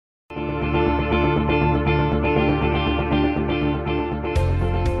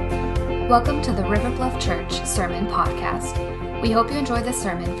Welcome to the River Bluff Church Sermon Podcast. We hope you enjoy this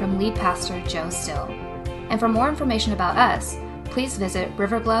sermon from lead pastor Joe Still. And for more information about us, please visit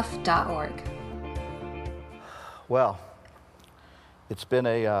riverbluff.org. Well, it's been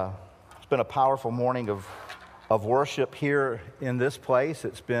a powerful morning of worship here in this place.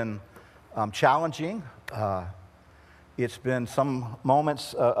 It's been challenging. It's been some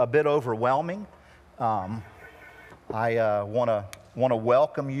moments a bit overwhelming. I want to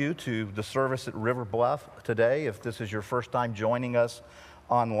welcome you to the service at River Bluff today. If this is your first time joining us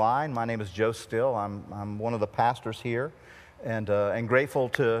online, my name is Joe Still. I'm one of the pastors here, and grateful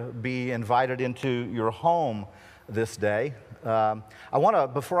to be invited into your home this day. I want to,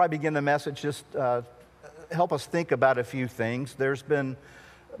 before I begin the message, just help us think about a few things. There's been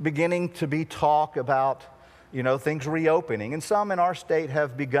beginning to be talk about, things reopening, and some in our state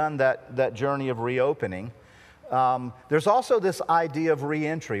have begun that journey of reopening. There's also this idea of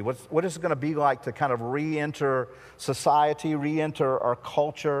reentry. What is it going to be like to kind of re-enter society, re-enter our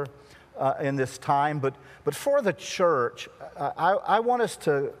culture in this time? But for the church, I want us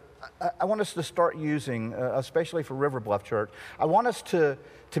to start using, especially for River Bluff Church, I want us to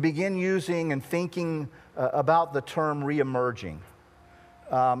begin using and thinking about the term re-emerging.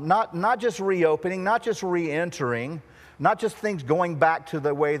 Not just reopening, not just re-entering, not just things going back to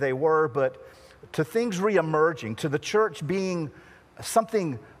the way they were, but to things re-emerging, to the church being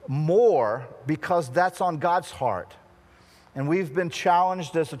something more, because that's on God's heart. And we've been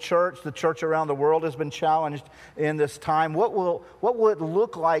challenged as a church. The church around the world has been challenged in this time. What will it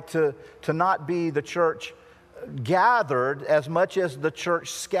look like to not be the church gathered as much as the church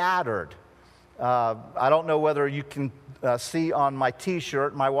scattered? I don't know whether you can see on my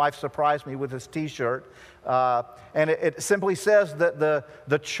t-shirt. My wife surprised me with this t-shirt. And it simply says that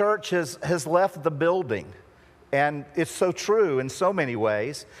the church has left the building. And it's so true in so many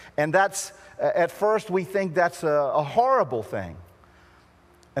ways. And that's, at first we think that's a horrible thing.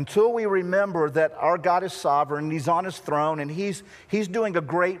 Until we remember that our God is sovereign, He's on His throne, and He's doing a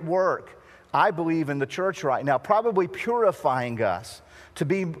great work, I believe, in the church right now, probably purifying us to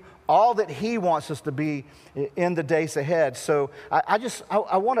be all that He wants us to be in the days ahead. So I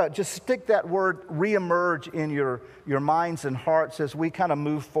want to just stick that word re-emerge in your minds and hearts as we kind of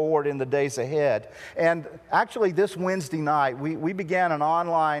move forward in the days ahead. And actually this Wednesday night, we began an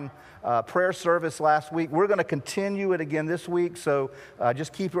online prayer service last week. We're going to continue it again this week, so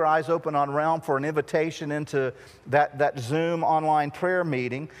just keep your eyes open on Realm for an invitation into that Zoom online prayer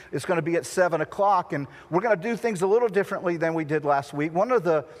meeting. It's going to be at 7 o'clock, and we're going to do things a little differently than we did last week. One of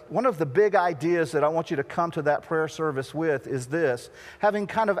the big ideas that I want you to come to that prayer service with is this: having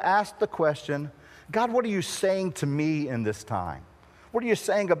kind of asked the question, God, what are you saying to me in this time? What are you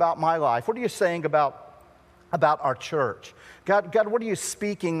saying about my life? What are you saying about our church? God, what are you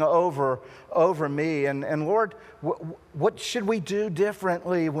speaking over me? And Lord, what should we do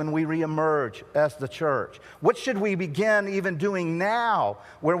differently when we reemerge as the church? What should we begin even doing now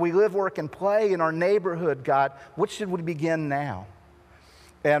where we live, work, and play in our neighborhood, God? What should we begin now?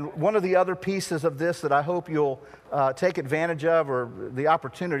 And one of the other pieces of this that I hope you'll take advantage of, or the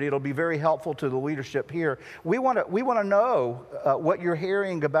opportunity, it'll be very helpful to the leadership here. We want to know what you're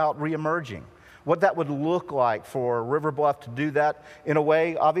hearing about reemerging, what that would look like for River Bluff to do that in a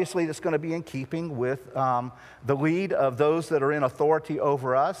way, obviously, that's going to be in keeping with the lead of those that are in authority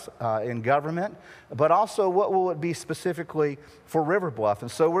over us in government, but also what will it be specifically for River Bluff.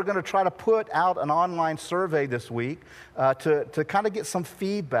 And so we're going to try to put out an online survey this week to kind of get some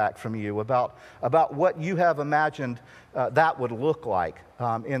feedback from you about what you have imagined that would look like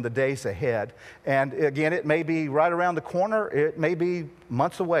in the days ahead. And again, it may be right around the corner. It may be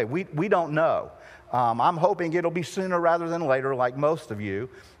months away. We don't know. I'm hoping it'll be sooner rather than later, like most of you.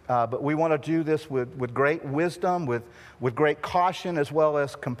 But we want to do this with great wisdom, with great caution, as well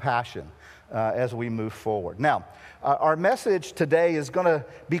as compassion as we move forward. Now, our message today is going to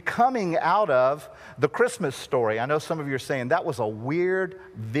be coming out of the Christmas Story. I know some of you are saying that was a weird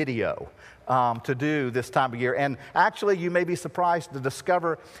video to do this time of year. And actually, you may be surprised to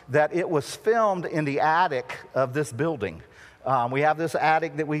discover that it was filmed in the attic of this building. We have this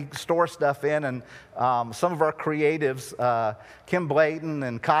attic that we store stuff in, and some of our creatives, Kim Blayton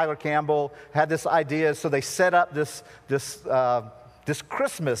and Kyler Campbell, had this idea. So they set up this this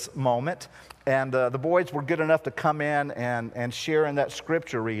Christmas moment. And the boys were good enough to come in and share in that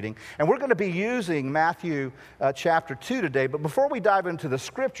scripture reading. And we're going to be using Matthew chapter 2 today. But before we dive into the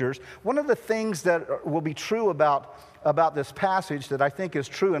scriptures, one of the things that will be true about this passage that I think is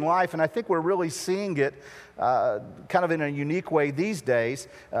true in life, and I think we're really seeing it kind of in a unique way these days,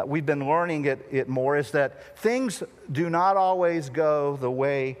 we've been learning it more, is that things do not always go the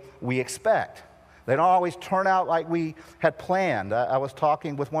way we expect. They don't always turn out like we had planned. I was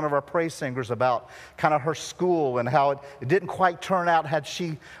talking with one of our praise singers about kind of her school and how it didn't quite turn out had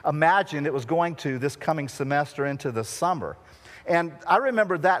she imagined it was going to this coming semester into the summer. And I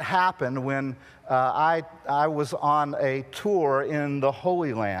remember that happened when I was on a tour in the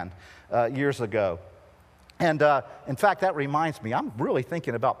Holy Land years ago. And in fact, that reminds me, I'm really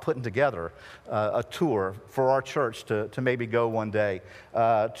thinking about putting together a tour for our church to maybe go one day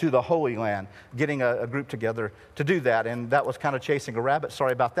to the Holy Land, getting a group together to do that. And that was kind of chasing a rabbit.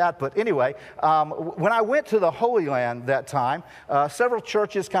 Sorry about that. But anyway, when I went to the Holy Land that time, several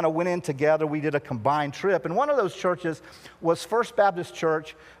churches kind of went in together. We did a combined trip. And one of those churches was First Baptist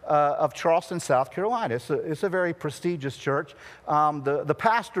Church of Charleston, South Carolina. It's a very prestigious church. The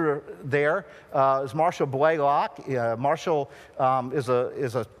pastor there is Marshall Blaylock. Marshall is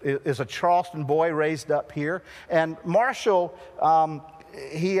a Charleston boy raised up here, and Marshall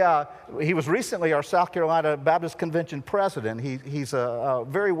he was recently our South Carolina Baptist Convention president. He's a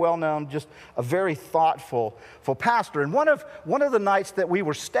very well-known, just a very thoughtful pastor. And one of the nights that we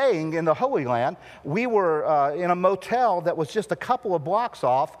were staying in the Holy Land, we were in a motel that was just a couple of blocks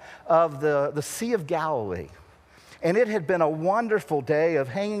off of the Sea of Galilee. And it had been a wonderful day of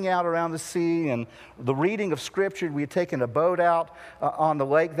hanging out around the sea and the reading of Scripture. We had taken a boat out on the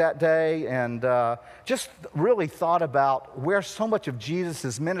lake that day and just really thought about where so much of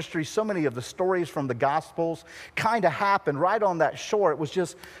Jesus' ministry, so many of the stories from the Gospels kind of happened right on that shore. It was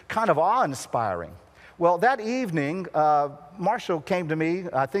just kind of awe-inspiring. Well, that evening, Marshall came to me,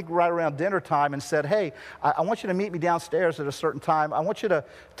 I think right around dinner time, and said, "Hey, I want you to meet me downstairs at a certain time. I want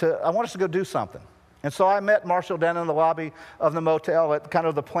us to go do something." And so I met Marshall down in the lobby of the motel at kind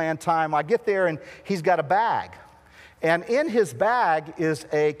of the planned time. I get there, and he's got a bag. And in his bag is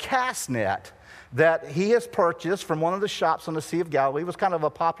a cast net that he has purchased from one of the shops on the Sea of Galilee. It was kind of a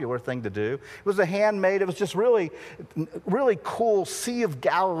popular thing to do. It was a handmade, it was just really, really cool Sea of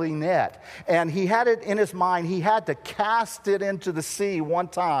Galilee net. And he had it in his mind, he had to cast it into the sea one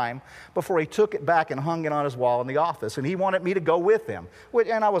time before he took it back and hung it on his wall in the office. And he wanted me to go with him,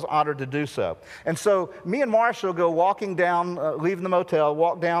 and I was honored to do so. And so me and Marshall go walking down, leaving the motel,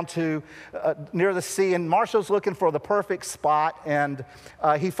 walk down to near the sea, and Marshall's looking for the perfect spot, and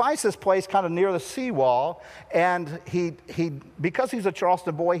he finds this place kind of near the seawall, and he because he's a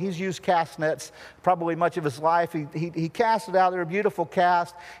Charleston boy, he's used cast nets probably much of his life. He cast it out there, a beautiful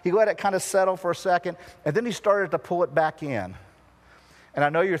cast. He let it kind of settle for a second, and then he started to pull it back in. And I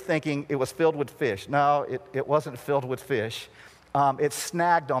know you're thinking it was filled with fish. No, it wasn't filled with fish. It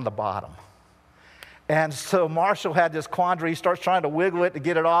snagged on the bottom. And so Marshall had this quandary. He starts trying to wiggle it to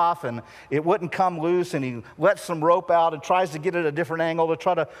get it off, and it wouldn't come loose, and he lets some rope out and tries to get it at a different angle to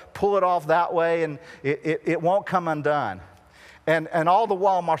try to pull it off that way, and it won't come undone. And all the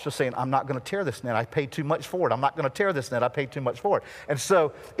while, Marshall's saying, "I'm not going to tear this net. I paid too much for it. I'm not going to tear this net. I paid too much for it." And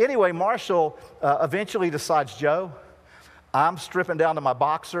so anyway, Marshall eventually decides, "Joe, I'm stripping down to my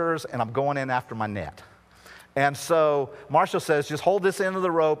boxers, and I'm going in after my net." And so Marshall says, "Just hold this end of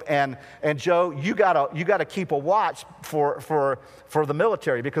the rope, and Joe, you gotta keep a watch for the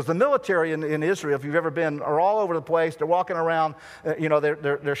military, because the military in Israel, if you've ever been, are all over the place. They're walking around,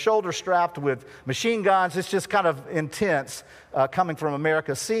 they're shoulder strapped with machine guns. It's just kind of intense coming from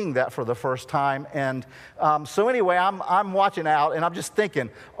America, seeing that for the first time. And so anyway, I'm watching out, and I'm just thinking,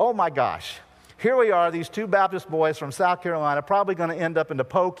 oh my gosh. Here we are, these two Baptist boys from South Carolina, probably going to end up in the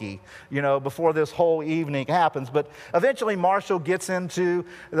pokey, before this whole evening happens. But eventually Marshall gets into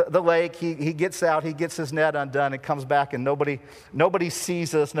the lake. He gets out. He gets his net undone and comes back, and nobody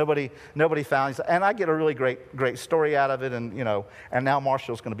sees us. Nobody found us. And I get a really great story out of it. And now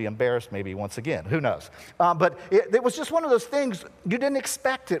Marshall's going to be embarrassed maybe once again. Who knows? But it was just one of those things. You didn't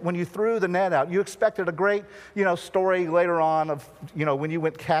expect it when you threw the net out. You expected a great, story later on of, when you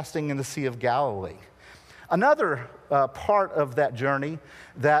went casting in the Sea of Galilee. Another part of that journey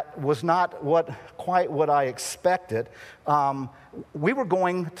that was not quite what I expected, we were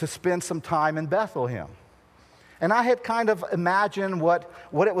going to spend some time in Bethlehem. And I had kind of imagined what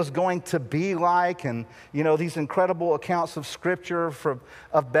it was going to be like, and these incredible accounts of Scripture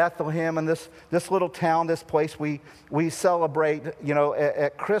of Bethlehem and this little town, this place we celebrate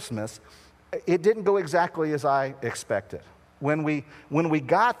at Christmas. It didn't go exactly as I expected. when we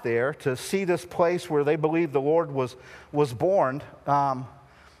got there to see this place where they believed the Lord was born,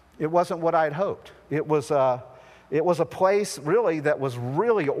 it wasn't what I'd hoped. It was a place really that was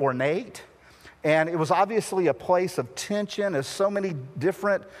really ornate. And it was obviously a place of tension as so many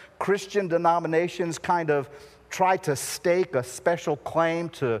different Christian denominations kind of tried to stake a special claim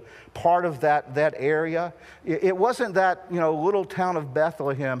to part of that area. It wasn't that, little town of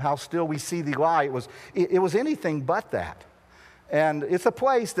Bethlehem, how still we see thee lie. It was anything but that. And it's a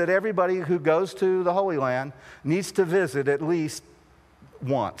place that everybody who goes to the Holy Land needs to visit at least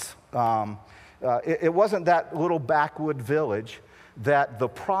once. It wasn't that little backwood village that the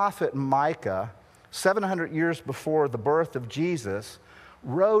prophet Micah, 700 years before the birth of Jesus,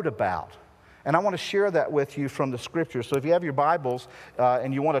 wrote about. And I want to share that with you from the scripture. So if you have your Bibles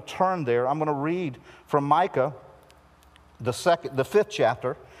and you want to turn there, I'm going to read from Micah, the 5th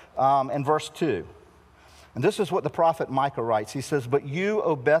chapter, and verse 2. And this is what the prophet Micah writes. He says, "But you,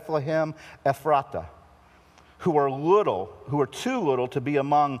 O Bethlehem Ephratah, who are too little to be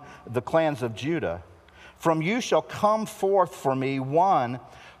among the clans of Judah, from you shall come forth for me one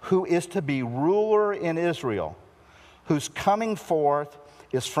who is to be ruler in Israel, whose coming forth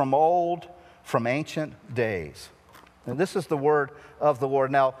is from old, from ancient days." And this is the word of the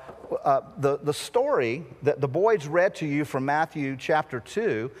Lord. Now, the story that the boys read to you from Matthew chapter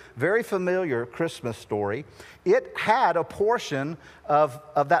 2, very familiar Christmas story, it had a portion of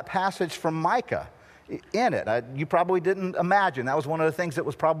that passage from Micah in it. You probably didn't imagine. That was one of the things that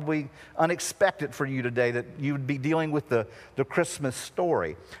was probably unexpected for you today, that you would be dealing with the Christmas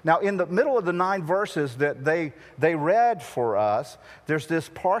story. Now, in the middle of the 9 verses that they read for us, there's this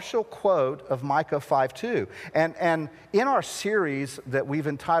partial quote of Micah 5:2. And in our series that we've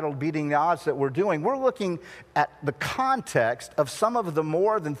entitled Beating the Odds that we're doing, we're looking at the context of some of the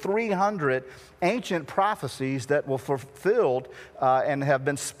more than 300 ancient prophecies that were fulfilled and have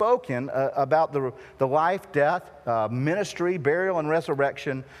been spoken about the life, death, ministry, burial, and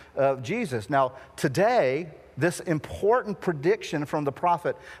resurrection of Jesus. Now, today, this important prediction from the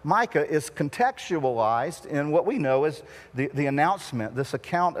prophet Micah is contextualized in what we know as the announcement, this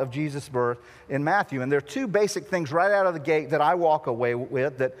account of Jesus' birth in Matthew. And there are 2 basic things right out of the gate that I walk away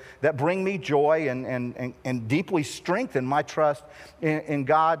with that bring me joy and deeply strengthen my trust in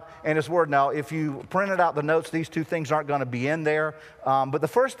God and His Word. Now, if you printed out the notes, these 2 things aren't going to be in there. But the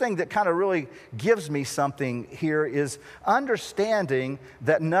first thing that kind of really gives me something here is understanding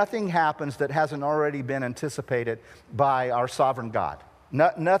that nothing happens that hasn't already been anticipated by our sovereign God.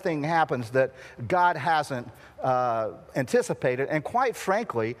 Nothing happens that God hasn't anticipated, and quite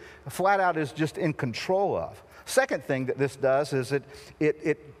frankly, flat out is just in control of. Second thing that this does is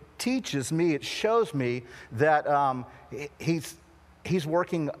it teaches me, it shows me that he's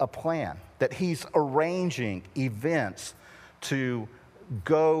working a plan, that He's arranging events to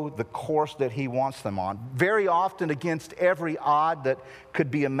go the course that He wants them on, very often against every odd that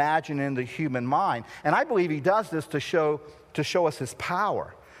could be imagined in the human mind. And I believe He does this to show us His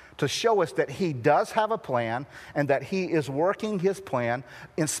power, to show us that He does have a plan and that He is working His plan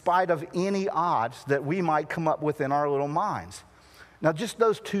in spite of any odds that we might come up with in our little minds. Now, just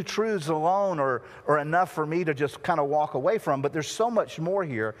those 2 truths alone are enough for me to just kind of walk away from, but there's so much more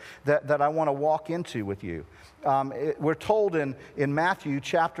here that I want to walk into with you. We're told in Matthew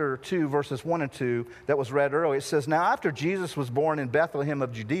chapter 2, verses 1 and 2, that was read earlier, it says, "Now after Jesus was born in Bethlehem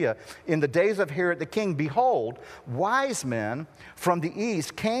of Judea, in the days of Herod the king, behold, wise men from the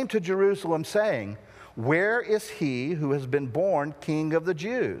east came to Jerusalem, saying, 'Where is he who has been born King of the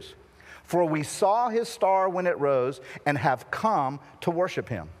Jews? For we saw his star when it rose and have come to worship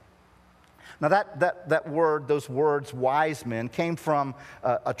him.'" Now that word, those words, wise men, came from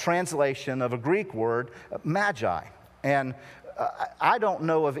a translation of a Greek word, magi. And I don't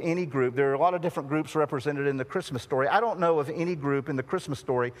know of any group, there are a lot of different groups represented in the Christmas story. I don't know of any group in the Christmas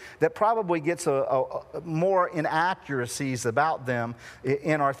story that probably gets more inaccuracies about them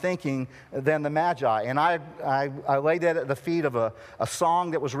in our thinking than the Magi. And I lay that at the feet of a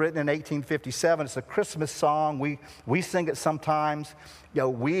song that was written in 1857. It's a Christmas song. We sing it sometimes.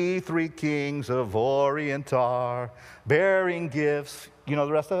 "We 3 kings of Orient are, bearing gifts." You know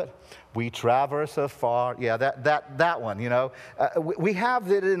the rest of it? "We traverse afar." Yeah, that one, we have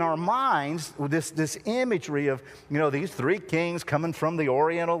that in our minds, this imagery of, these 3 kings coming from the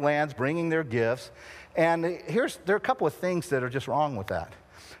Oriental lands, bringing their gifts. And there are a couple of things that are just wrong with that.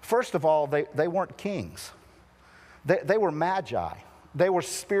 First of all, they weren't kings. They were magi. They were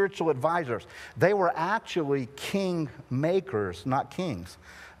spiritual advisors. They were actually king makers, not kings.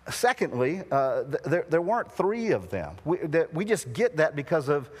 Secondly, there weren't three of them. We just get that because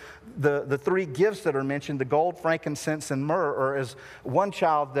of the three gifts that are mentioned, the gold, frankincense, and myrrh, or as one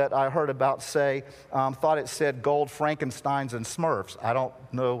child that I heard about say, thought it said gold, Frankensteins, and Smurfs. I don't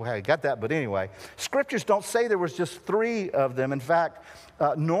know how you got that, but anyway. Scriptures don't say there was just three of them. In fact,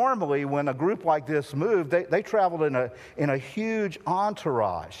 normally when a group like this moved, they traveled in a huge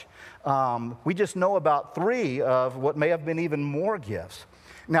entourage. We just know about three of what may have been even more gifts.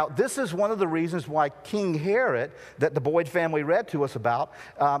 Now, this is one of the reasons why King Herod, that the Boyd family read to us about,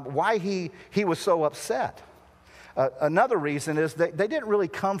 why he was so upset. Another reason is they didn't really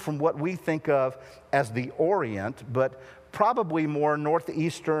come from what we think of as the Orient, but probably more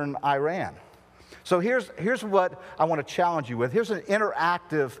northeastern Iran. So here's what I want to challenge you with. Here's an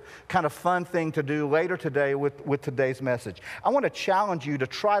interactive kind of fun thing to do later today with today's message. I want to challenge you to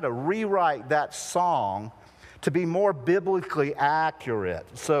try to rewrite that song to be more biblically accurate.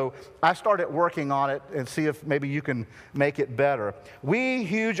 So I started working on it and see if maybe you can make it better. We,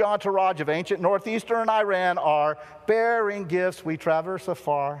 huge entourage of ancient northeastern Iran, are bearing gifts we traverse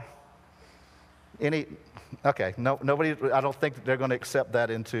afar. Okay, nobody, I don't think they're going to accept that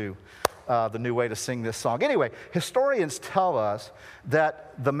into the new way to sing this song. Anyway, historians tell us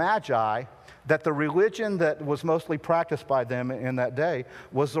that the Magi, that the religion that was mostly practiced by them in that day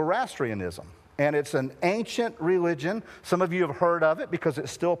was Zoroastrianism. And it's an ancient religion. Some of you have heard of it because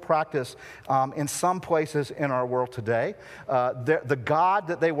it's still practiced in some places in our world today. The God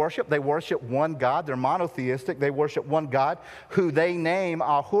that they worship one God. They're monotheistic. They worship one God who they name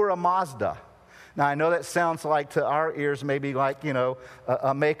Ahura Mazda. Now, I know that sounds like to our ears maybe like,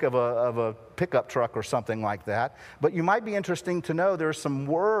 a make of a pickup truck or something like that. But you might be interesting to know there's some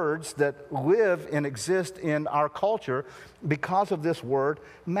words that live and exist in our culture because of this word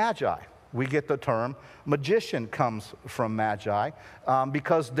magi. We get the term magician comes from magi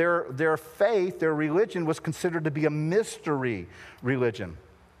because their faith, their religion was considered to be a mystery religion.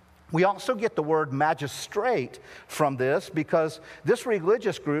 We also get the word magistrate from this because this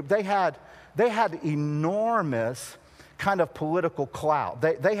religious group, they had enormous kind of political clout.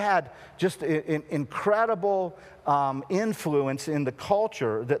 They had just an incredible influence in the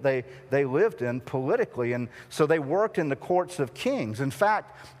culture that they lived in politically, and so they worked in the courts of kings. In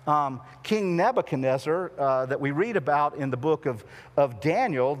fact, King Nebuchadnezzar, that we read about in the book of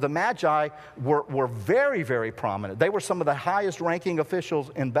Daniel, the Magi were very, very prominent. They were some of the highest ranking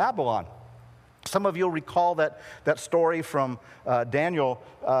officials in Babylon. Some of you will recall that story from Daniel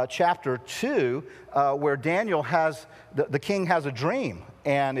chapter 2, where Daniel the king has a dream,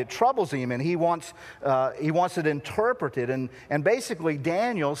 and it troubles him, and he wants it interpreted. And basically,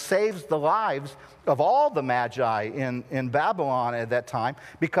 Daniel saves the lives of all the Magi in Babylon at that time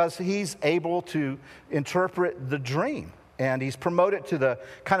because he's able to interpret the dream. And he's promoted to the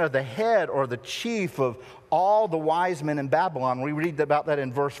kind of the head or the chief of all the wise men in Babylon. We read about that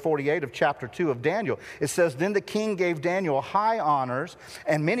in verse 48 of chapter 2 of Daniel. It says, "Then the king gave Daniel high honors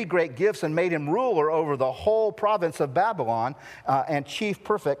and many great gifts and made him ruler over the whole province of Babylon and chief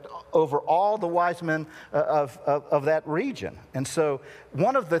prefect over all the wise men of that region." And so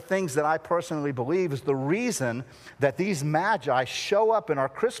one of the things that I personally believe is the reason that these magi show up in our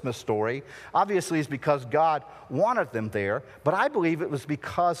Christmas story, obviously, is because God wanted them there, but I believe it was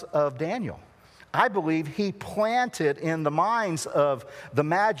because of Daniel. I believe he planted in the minds of the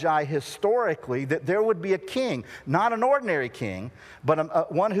Magi historically that there would be a king, not an ordinary king,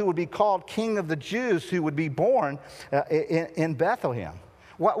 but one who would be called King of the Jews, who would be born in Bethlehem.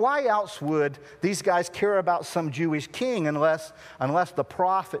 Why else would these guys care about some Jewish king unless the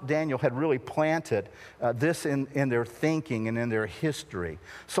prophet Daniel had really planted this in their thinking and in their history?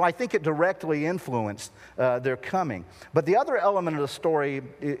 So I think it directly influenced their coming. But the other element of the story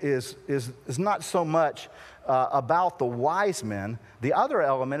is not so much about the wise men. The other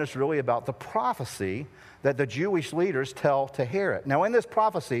element is really about the prophecy that the Jewish leaders tell to Herod. Now, in this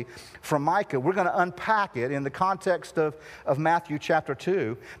prophecy from Micah, we're going to unpack it in the context of Matthew chapter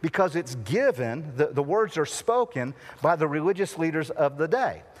 2 because it's given, the words are spoken by the religious leaders of the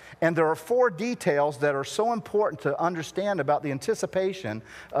day. And there are 4 details that are so important to understand about the anticipation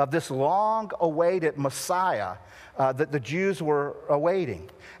of this long-awaited Messiah that the Jews were awaiting.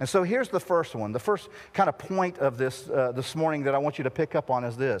 And so here's the first one. The first kind of point of this morning that I want you to pick up on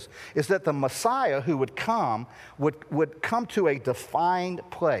is this, is that the Messiah who would come to a defined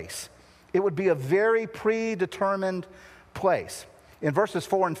place. It would be a very predetermined place. In verses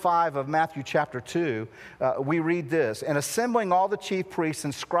 4 and 5 of Matthew chapter 2, we read this, "And assembling all the chief priests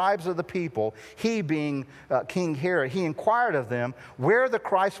and scribes of the people, he being King Herod, he inquired of them where the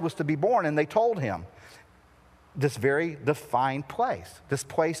Christ was to be born, and they told him. this very defined place, this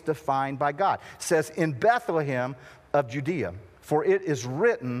place defined by God. It says, in Bethlehem of Judea, for it is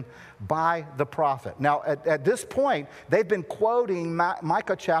written by the prophet. Now, at this point, they've been quoting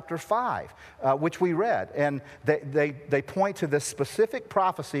Micah chapter 5, which we read. And they point to this specific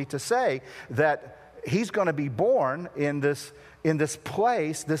prophecy to say that he's going to be born in this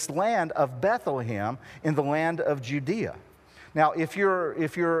place, this land of Bethlehem, in the land of Judea. Now, if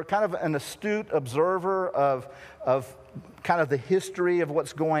you're kind of an astute observer of kind of the history of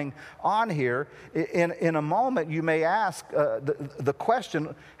what's going on here, in a moment you may ask the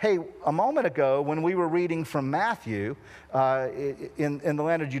question, hey, a moment ago when we were reading from Matthew in the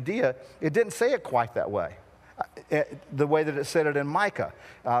land of Judea, it didn't say it quite that way, the way that it said it in Micah.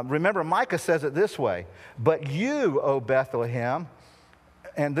 Remember, Micah says it this way, but you, O Bethlehem,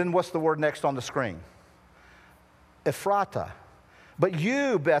 and then what's the word next on the screen? Ephratah. But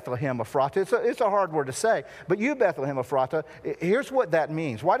you, Bethlehem Ephratah, it's a hard word to say, but you, Bethlehem Ephratah, here's what that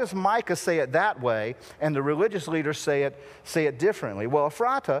means. Why does Micah say it that way and the religious leaders say it differently? Well,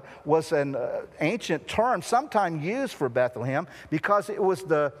 Ephratah was an ancient term sometime used for Bethlehem because it was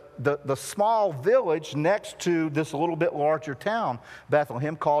the small village next to this little bit larger town,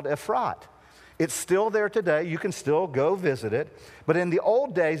 Bethlehem, called Ephrat. It's still there today. You can still go visit it. But in the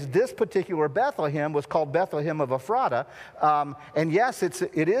old days, this particular Bethlehem was called Bethlehem of Ephratah. And yes,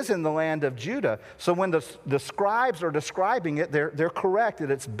 it is in the land of Judah. So when the scribes are describing it, they're correct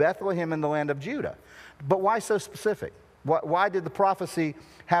that it's Bethlehem in the land of Judah. But why so specific? Why did the prophecy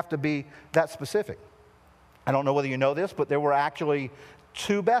have to be that specific? I don't know whether you know this, but there were actually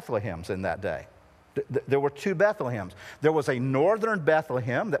 2 Bethlehems in that day. There were 2 Bethlehems. There was a northern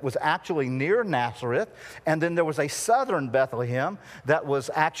Bethlehem that was actually near Nazareth, and then there was a southern Bethlehem that was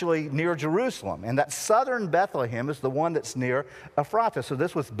actually near Jerusalem. And that southern Bethlehem is the one that's near Ephratah. So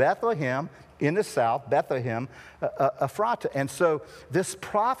this was Bethlehem in the south, Bethlehem, Ephratah. And so this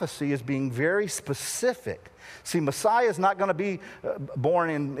prophecy is being very specific. See, Messiah is not going to be born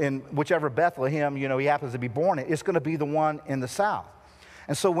in whichever Bethlehem, he happens to be born in. It's going to be the one in the south.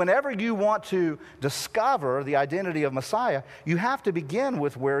 And so whenever you want to discover the identity of Messiah, you have to begin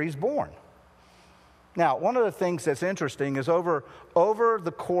with where he's born. Now, one of the things that's interesting is over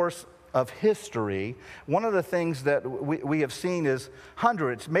the course of history, one of the things that we have seen is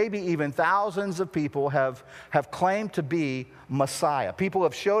hundreds, maybe even thousands of people have claimed to be Messiah. People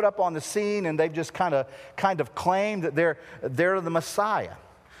have showed up on the scene and they've just kind of claimed that they're the Messiah.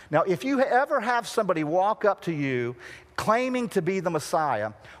 Now, if you ever have somebody walk up to you claiming to be the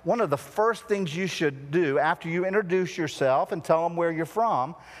Messiah, one of the first things you should do after you introduce yourself and tell them where you're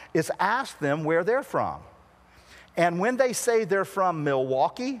from is ask them where they're from. And when they say they're from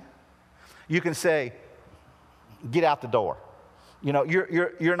Milwaukee, you can say, get out the door.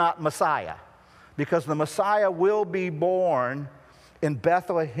 You're not Messiah, because the Messiah will be born in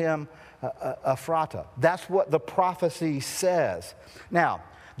Bethlehem Ephratah. That's what the prophecy says. Now,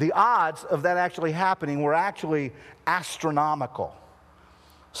 the odds of that actually happening were actually astronomical.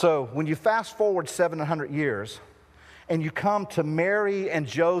 So when you fast forward 700 years and you come to Mary and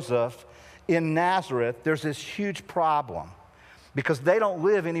Joseph in Nazareth, there's this huge problem because they don't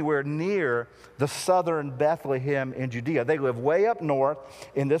live anywhere near the southern Bethlehem in Judea. They live way up north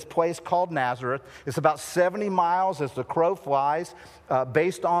in this place called Nazareth. It's about 70 miles as the crow flies.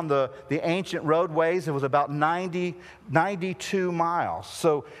 Based on the ancient roadways, it was about 92 miles.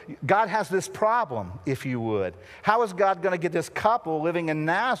 So God has this problem, if you would. How is God going to get this couple living in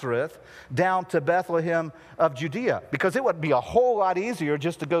Nazareth down to Bethlehem of Judea? Because it would be a whole lot easier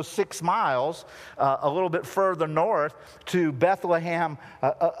just to go 6 miles a little bit further north to Bethlehem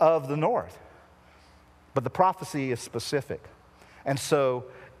of the north. But the prophecy is specific. And so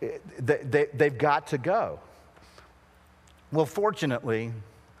they've got to go. Well, fortunately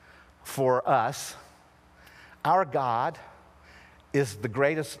for us, our God is the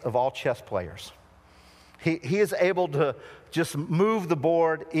greatest of all chess players. He is able to just move the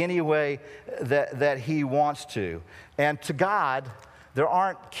board any way that he wants to. And to God, there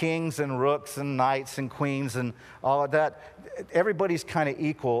aren't kings and rooks and knights and queens and all of that. Everybody's kind of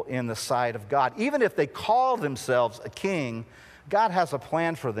equal in the sight of God. Even if they call themselves a king, God has a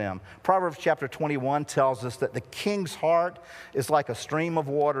plan for them. Proverbs chapter 21 tells us that the king's heart is like a stream of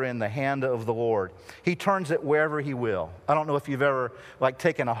water in the hand of the Lord. He turns it wherever he will. I don't know if you've ever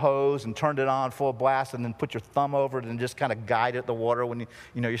taken a hose and turned it on full blast and then put your thumb over it and just kind of guided the water when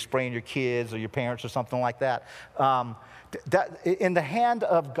you're spraying your kids or your parents or something like that. That in the hand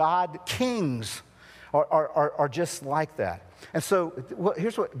of God, kings are just like that. And so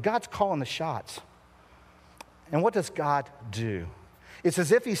here's what God's calling the shots. And what does God do? It's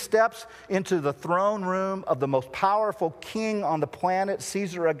as if he steps into the throne room of the most powerful king on the planet,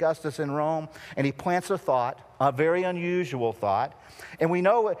 Caesar Augustus in Rome, and he plants a thought, a very unusual thought. And we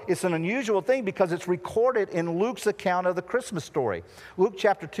know it's an unusual thing because it's recorded in Luke's account of the Christmas story. Luke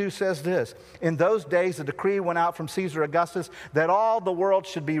chapter 2 says this: "In those days a decree went out from Caesar Augustus that all the world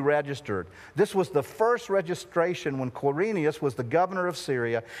should be registered. This was the first registration when Quirinius was the governor of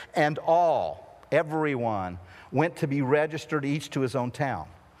Syria, and everyone, went to be registered, each to his own town."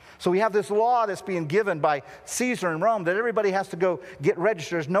 So we have this law that's being given by Caesar in Rome that everybody has to go get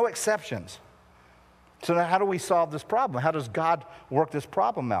registered. There's no exceptions. So now how do we solve this problem? How does God work this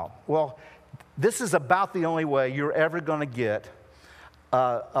problem out? Well, this is about the only way you're ever going to get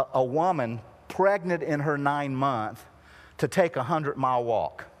a woman pregnant in her 9th month to take a 100-mile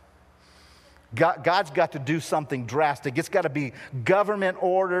walk. God's got to do something drastic. It's got to be government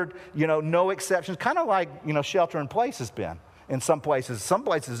ordered, no exceptions. Kind of like, shelter in place has been in some places. Some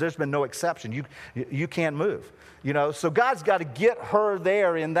places there's been no exception. You can't move. So God's got to get her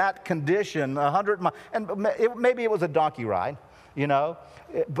there in that condition, 100 miles. And maybe it was a donkey ride,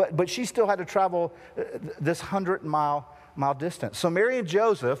 but she still had to travel this 100-mile distance. So Mary and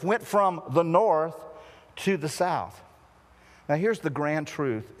Joseph went from the north to the south. Now here's the grand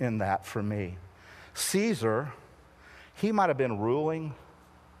truth in that for me. Caesar, he might have been ruling,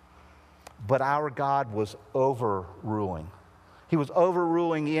 but our God was overruling. He was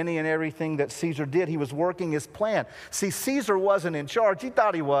overruling any and everything that Caesar did. He was working his plan. See, Caesar wasn't in charge. He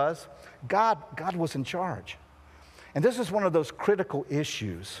thought he was. God was in charge. And this is one of those critical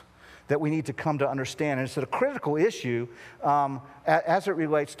issues that we need to come to understand. And it's a critical issue as it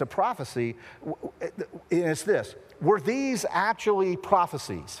relates to prophecy. It's this: were these actually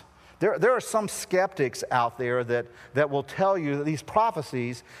prophecies? There are some skeptics out there that will tell you that these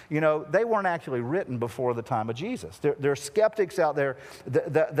prophecies, they weren't actually written before the time of Jesus. There are skeptics out there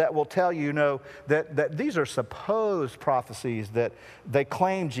that will tell you, that these are supposed prophecies that they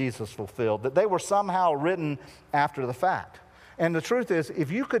claim Jesus fulfilled, that they were somehow written after the fact. And the truth is, if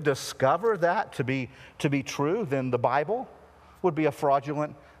you could discover that to be true, then the Bible would be a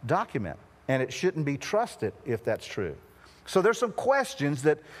fraudulent document, and it shouldn't be trusted if that's true. So there's some questions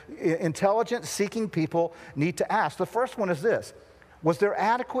that intelligent, seeking people need to ask. The first one is this: was there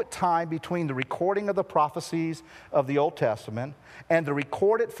adequate time between the recording of the prophecies of the Old Testament and the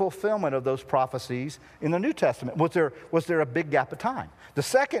recorded fulfillment of those prophecies in the New Testament? Was there a big gap of time? The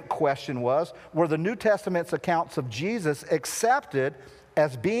second question was, were the New Testament's accounts of Jesus accepted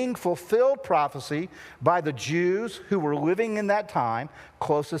as being fulfilled prophecy by the Jews who were living in that time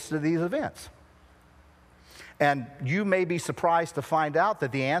closest to these events? And you may be surprised to find out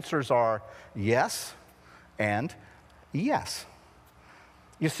that the answers are yes and yes.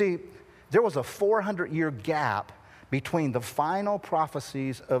 You see, there was a 400-year gap between the final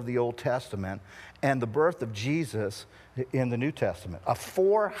prophecies of the Old Testament and the birth of Jesus in the New Testament. A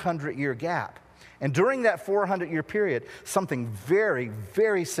 400-year gap. And during that 400-year period, something very,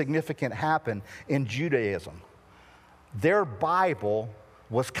 very significant happened in Judaism. Their Bible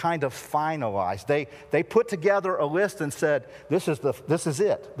was kind of finalized. They put together a list and said, this is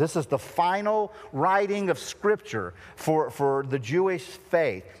it. This is the final writing of Scripture for the Jewish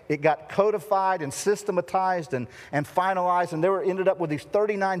faith. It got codified and systematized and finalized, and they ended up with these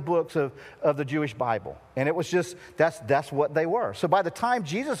 39 books of the Jewish Bible. And it was just, that's what they were. So by the time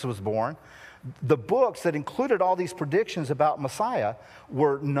Jesus was born, the books that included all these predictions about Messiah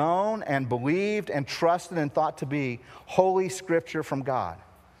were known and believed and trusted and thought to be Holy Scripture from God.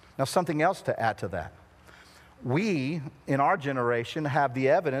 Now, something else to add to that. We, in our generation, have the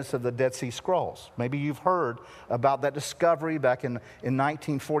evidence of the Dead Sea Scrolls. Maybe you've heard about that discovery back in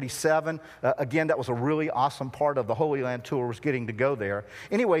 1947. Again, that was a really awesome part of the Holy Land tour, was getting to go there.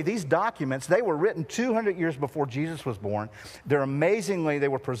 Anyway, these documents, they were written 200 years before Jesus was born. They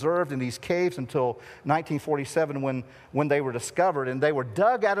were preserved in these caves until 1947 when they were discovered, and they were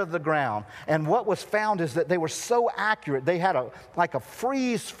dug out of the ground. And what was found is that they were so accurate, they had like a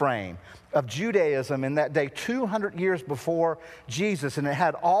freeze frame of Judaism in that day, 200 years before Jesus, and it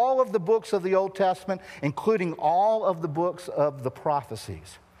had all of the books of the Old Testament, including all of the books of the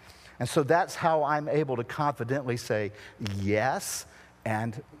prophecies. And so that's how I'm able to confidently say yes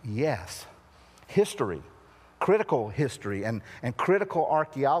and yes. History, critical history, and critical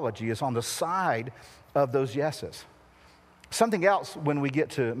archaeology is on the side of those yeses. Something else when we get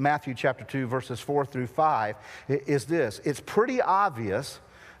to Matthew chapter 2, verses 4 through 5, is this. It's pretty obvious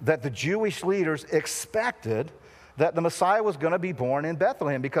that the Jewish leaders expected that the Messiah was going to be born in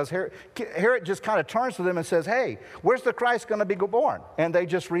Bethlehem, because Herod just kind of turns to them and says, hey, where's the Christ going to be born? And they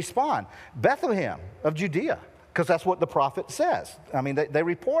just respond, Bethlehem of Judea. because that's what the prophet says. I mean, they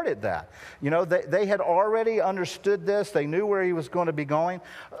reported that. You know, they had already understood this. They knew where he was going to be born.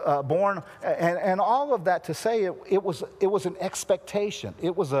 And all of that to say it was an expectation.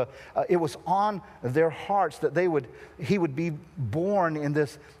 It was on their hearts that he would be born in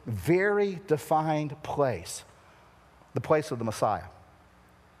this very defined place, the place of the Messiah.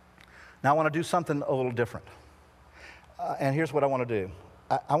 Now I want to do something a little different. And here's what I want to do.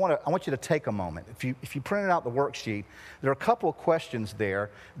 I want you to take a moment. If you printed out the worksheet, there are a couple of questions there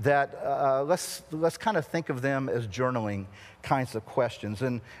that let's kind of think of them as journaling kinds of questions.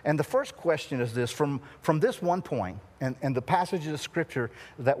 And the first question is this: from this one point and the passages of Scripture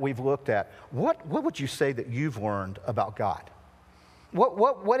that we've looked at, what would you say that you've learned about God?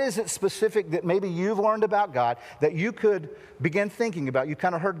 What is it specific that maybe you've learned about God that you could begin thinking about? You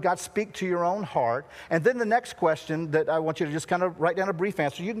kind of heard God speak to your own heart. And then the next question that I want you to just kind of write down a brief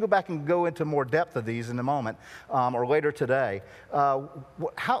answer. You can go back and go into more depth of these in a moment or later today.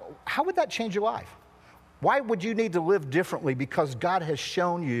 How would that change your life? Why would you need to live differently because God has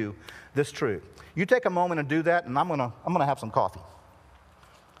shown you this truth? You take a moment and do that, and I'm gonna have some coffee.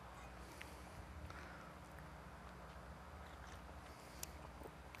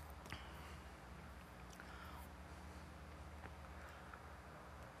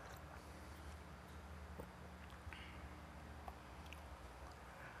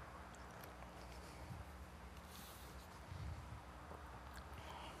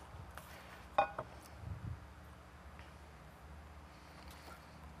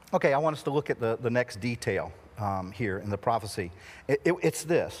 Okay, I want us to look at the next detail here in the prophecy. It's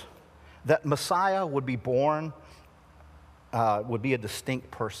this, that Messiah would be born, would be a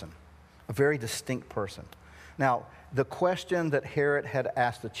distinct person, a very distinct person. Now, the question that Herod had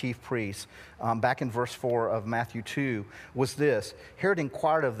asked the chief priests back in verse 4 of Matthew 2 was this: Herod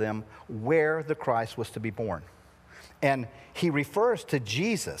inquired of them where the Christ was to be born. And he refers to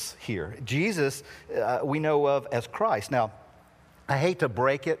Jesus here. Jesus we know of as Christ. Now, I hate to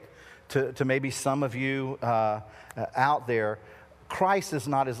break it to maybe some of you out there. Christ is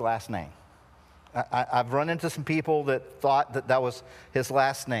not his last name. I've run into some people that thought that was his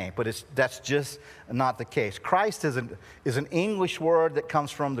last name, but that's just not the case. Christ is an English word that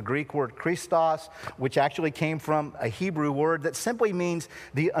comes from the Greek word Christos, which actually came from a Hebrew word that simply means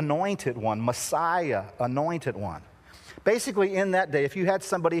the anointed one, Messiah, anointed one. Basically, in that day, if you had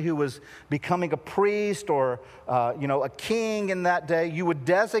somebody who was becoming a priest or a king in that day, you would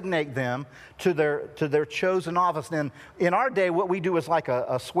designate them to their chosen office. And in our day, what we do is like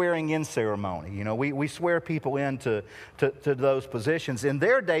a swearing-in ceremony. You know, we swear people into to those positions. In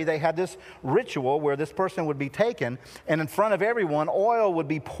their day, they had this ritual where this person would be taken, and in front of everyone, oil would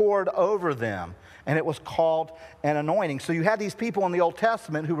be poured over them. And it was called an anointing. So you had these people in the Old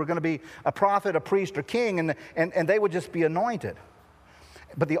Testament who were going to be a prophet, a priest, or king, and they would just be anointed.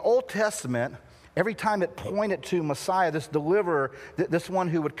 But the Old Testament, every time it pointed to Messiah, this deliverer, this one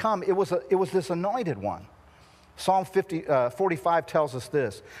who would come, it was this anointed one. Psalm 45 tells us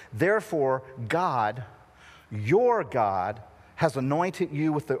this: Therefore, God, your God, has anointed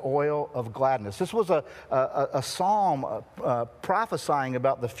you with the oil of gladness. This was a psalm prophesying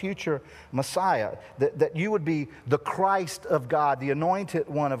about the future Messiah, that you would be the Christ of God, the anointed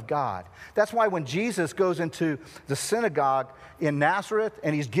one of God. That's why when Jesus goes into the synagogue in Nazareth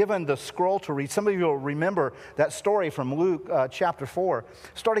and he's given the scroll to read, some of you will remember that story from Luke chapter 4.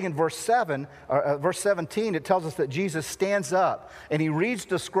 Starting in verse 17, it tells us that Jesus stands up and he reads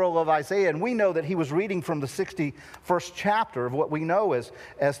the scroll of Isaiah, and we know that he was reading from the 61st chapter of what we know as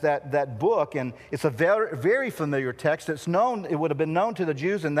that book, and it's a very, very familiar text. It would have been known to the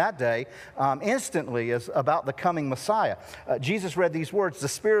Jews in that day instantly as about the coming Messiah. Jesus read these words: The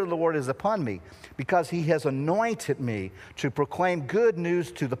Spirit of the Lord is upon me, because he has anointed me to proclaim good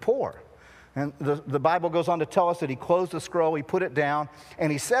news to the poor. And the Bible goes on to tell us that he closed the scroll, he put it down, and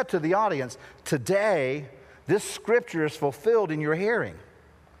he said to the audience, today this scripture is fulfilled in your hearing.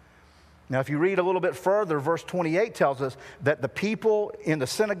 Now, if you read a little bit further, verse 28 tells us that the people in the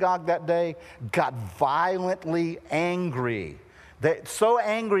synagogue that day got violently angry. So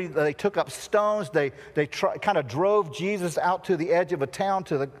angry that they took up stones. They kind of drove Jesus out to the edge of a town,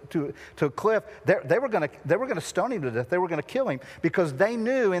 to a cliff. They were going to stone him to death. They were going to kill him because they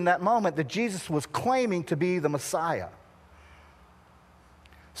knew in that moment that Jesus was claiming to be the Messiah.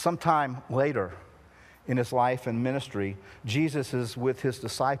 Sometime later in his life and ministry, Jesus is with his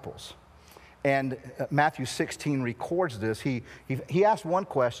disciples. And Matthew 16 records this. He asked one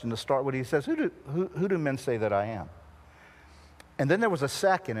question to start with. He says, who do men say that I am? And then there was a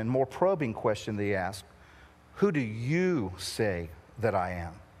second and more probing question that he asked: who do you say that I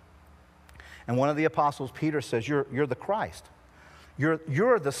am? And one of the apostles, Peter, says, you're the Christ.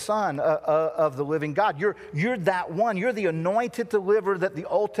 You're the Son of the living God. You're that one. You're the anointed deliverer that the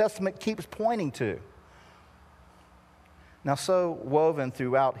Old Testament keeps pointing to. Now, so woven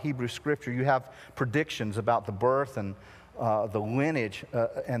throughout Hebrew Scripture, you have predictions about the birth and the lineage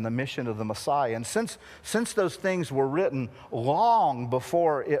and the mission of the Messiah. And since those things were written long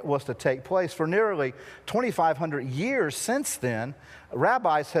before it was to take place, for nearly 2,500 years since then,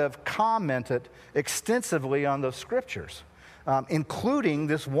 rabbis have commented extensively on those scriptures, including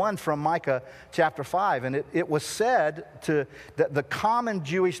this one from Micah chapter 5. And it was said that the common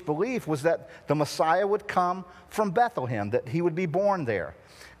Jewish belief was that the Messiah would come from Bethlehem, that he would be born there.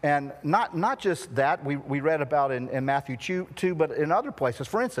 And not just that, we read about in Matthew 2, but in other places.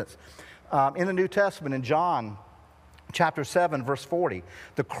 For instance, in the New Testament, in John chapter 7, verse 40,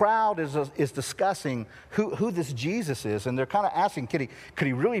 the crowd is discussing who this Jesus is, and they're kind of asking, could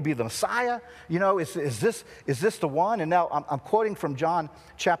he really be the Messiah? You know, is this the one? And now I'm quoting from John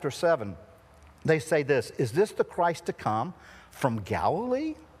chapter 7. They say this, is this the Christ to come from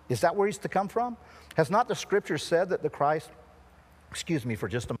Galilee? Is that where he's to come from? Has not the Scripture said that the Christ... Excuse me for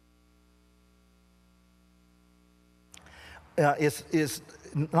just a moment. Is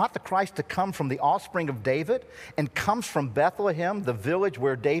not the Christ to come from the offspring of David and comes from Bethlehem, the village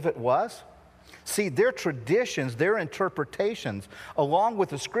where David was? See, their traditions, their interpretations, along with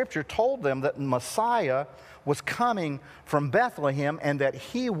the Scripture, told them that Messiah was coming from Bethlehem and that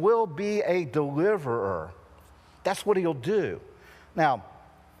he will be a deliverer. That's what he'll do. Now,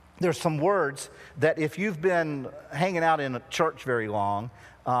 there's some words that if you've been hanging out in a church very long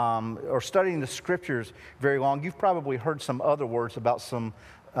or studying the Scriptures very long, you've probably heard some other words about some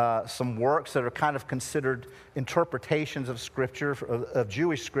works that are kind of considered interpretations of Scripture, of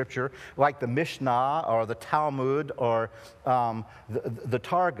Jewish Scripture, like the Mishnah or the Talmud or the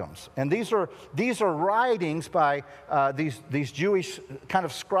Targums. And these are writings by these Jewish kind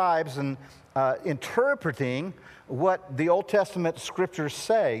of scribes and interpreting what the Old Testament Scriptures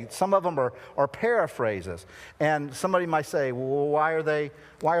say. Some of them are paraphrases. And somebody might say, well, why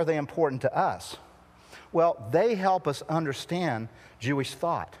are they important to us? Well, they help us understand Jewish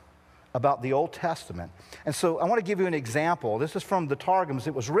thought about the Old Testament. And so I want to give you an example. This is from the Targums.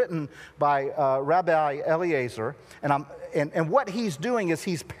 It was written by Rabbi Eliezer. And what he's doing is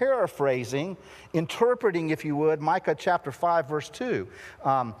he's paraphrasing, interpreting, if you would, Micah chapter 5, verse 2.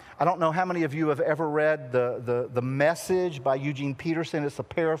 I don't know how many of you have ever read the Message by Eugene Peterson. It's a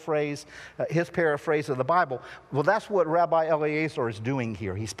paraphrase, his paraphrase of the Bible. Well, that's what Rabbi Eliezer is doing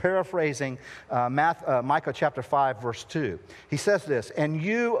here. He's paraphrasing Micah chapter 5, verse 2. He says this, "And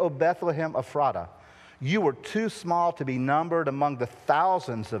you, O Bethlehem Ephratah, you were too small to be numbered among the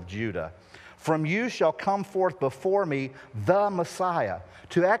thousands of Judah. From you shall come forth before me the Messiah,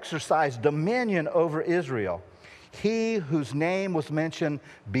 to exercise dominion over Israel, he whose name was mentioned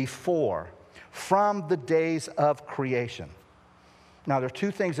before, from the days of creation." Now, there are two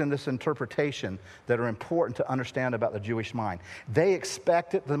things in this interpretation that are important to understand about the Jewish mind. They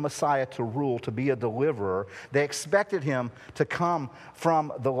expected the Messiah to rule, to be a deliverer. They expected him to come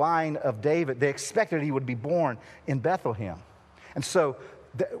from the line of David. They expected he would be born in Bethlehem. And so,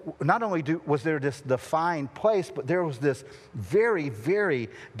 not only was there this defined place, but there was this very, very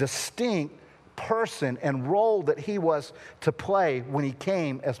distinct person and role that he was to play when he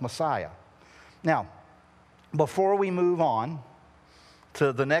came as Messiah. Now, before we move on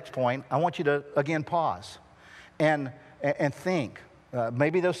to the next point, I want you to, again, pause and think.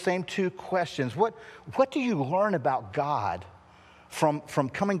 Maybe those same two questions. What do you learn about God from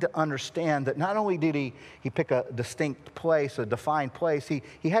coming to understand that not only did he pick a distinct place, a defined place, he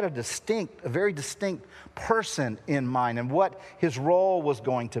had a very distinct person in mind and what his role was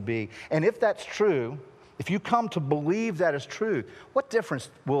going to be. And if that's true, if you come to believe that is true, what difference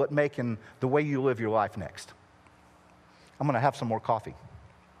will it make in the way you live your life next? I'm going to have some more coffee.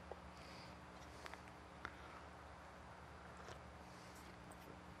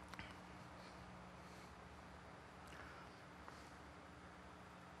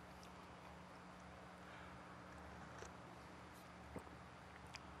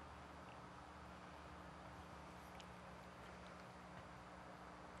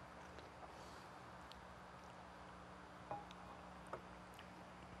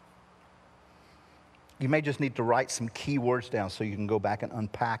 You may just need to write some key words down so you can go back and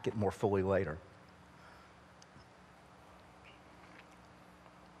unpack it more fully later.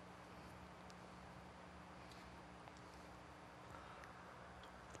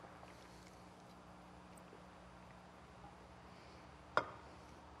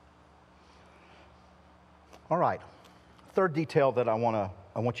 All right. Third detail that I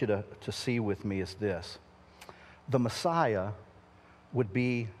want you to see with me is this. The Messiah would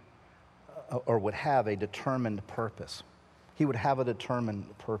be or would have a determined purpose. He would have a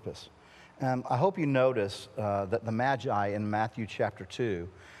determined purpose. I hope you notice that the Magi in Matthew chapter 2,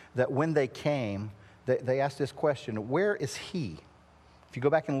 that when they came, they asked this question, where is he? If you go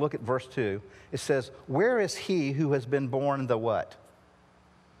back and look at verse 2, it says, where is he who has been born the what?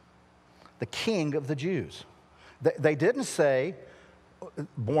 The King of the Jews. They didn't say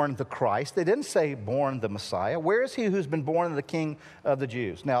born the Christ. They didn't say born the Messiah. Where is he who's been born the King of the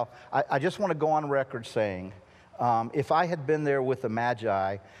Jews? Now, I just want to go on record saying, if I had been there with the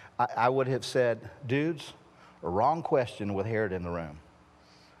Magi, I would have said, dudes, wrong question with Herod in the room.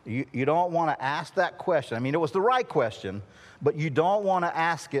 You don't want to ask that question. I mean, it was the right question, but you don't want to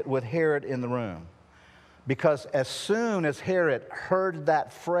ask it with Herod in the room. Because as soon as Herod heard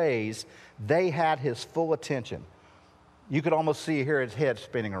that phrase, they had his full attention. You could almost see Herod's head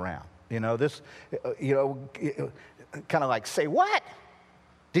spinning around. Kind of like, say what?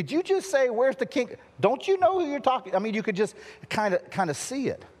 Did you just say, where's the king? Don't you know who you're talking? I mean, you could just kind of see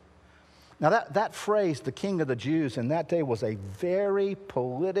it. Now, that phrase, the King of the Jews, in that day was a very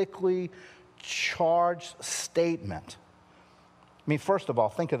politically charged statement. I mean, first of all,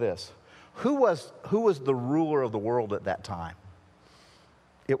 think of this. Who was the ruler of the world at that time?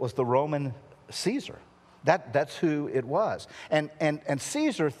 It was the Roman Caesar. That's who it was. And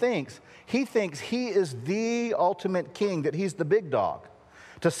Caesar thinks he is the ultimate king, that he's the big dog.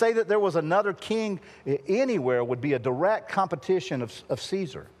 To say that there was another king anywhere would be a direct competition of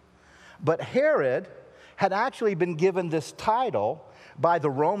Caesar. But Herod had actually been given this title by the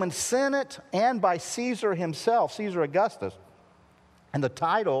Roman Senate and by Caesar himself, Caesar Augustus. And the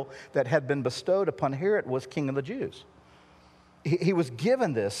title that had been bestowed upon Herod was King of the Jews. He was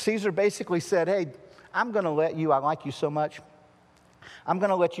given this. Caesar basically said, hey, I'm going to let you, I like you so much, I'm going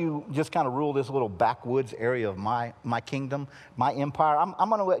to let you just kind of rule this little backwoods area of my kingdom, my empire. I'm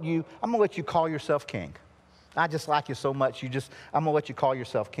going to let you call yourself king. I just like you so much, I'm going to let you call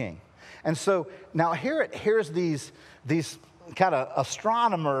yourself king. And so now here's these kind of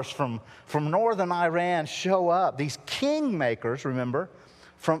astronomers from northern Iran show up, these kingmakers, remember,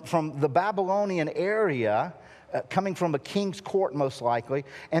 from the Babylonian area, coming from a king's court most likely,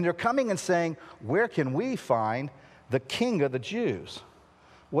 and they're coming and saying, where can we find the King of the Jews?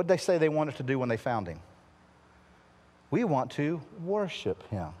 What did they say they wanted to do when they found him? We want to worship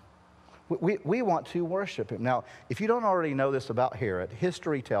him. We want to worship him. Now, if you don't already know this about Herod,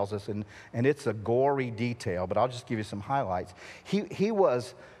 history tells us, and it's a gory detail, but I'll just give you some highlights. He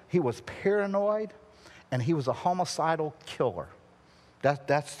was paranoid, and he was a homicidal killer.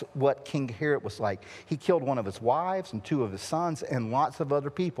 That's what King Herod was like. He killed one of his wives and two of his sons and lots of other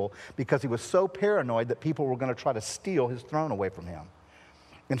people because he was so paranoid that people were going to try to steal his throne away from him.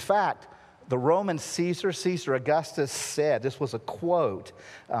 In fact, the Roman Caesar Augustus said, this was a quote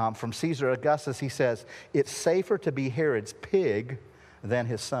from Caesar Augustus, he says, it's safer to be Herod's pig than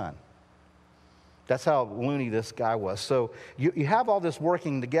his son. That's how loony this guy was. So you have all this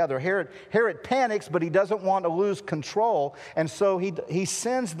working together. Herod panics, but he doesn't want to lose control, and so he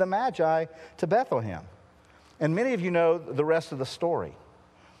sends the Magi to Bethlehem. And many of you know the rest of the story.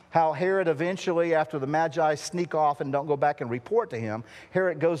 How Herod eventually, after the Magi sneak off and don't go back and report to him,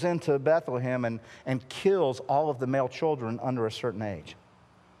 Herod goes into Bethlehem and kills all of the male children under a certain age.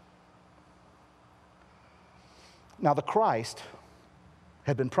 Now the Christ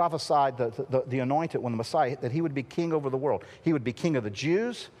had been prophesied, the anointed one, the Messiah, that he would be king over the world. He would be king of the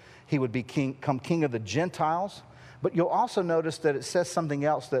Jews. He would become king of the Gentiles. But you'll also notice that it says something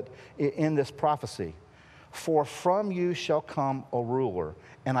else that in this prophecy. For from you shall come a ruler.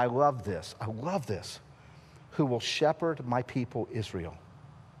 And I love this, who will shepherd my people Israel.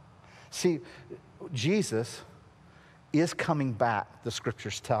 See, Jesus is coming back, the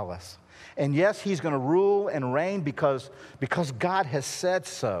scriptures tell us. And yes, he's going to rule and reign because God has said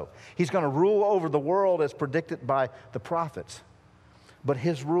so. He's going to rule over the world as predicted by the prophets. But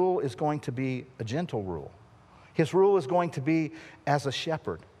his rule is going to be a gentle rule. His rule is going to be as a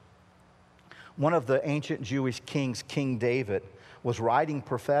shepherd. One of the ancient Jewish kings, King David, was writing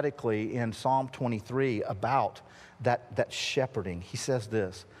prophetically in Psalm 23 about that shepherding. He says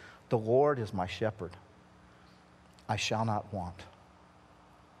this, the Lord is my shepherd. I shall not want.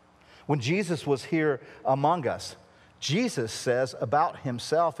 When Jesus was here among us, Jesus says about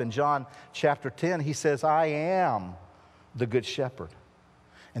himself in John chapter 10, he says, I am the good shepherd.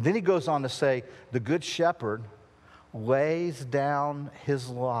 And then he goes on to say, the good shepherd lays down his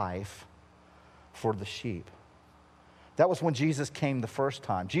life for the sheep. That was when Jesus came the first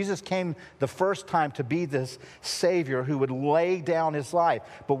time. Jesus came the first time to be this Savior who would lay down his life.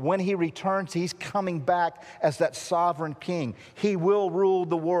 But when he returns, he's coming back as that sovereign king. He will rule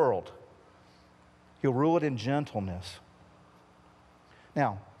the world. He'll rule it in gentleness.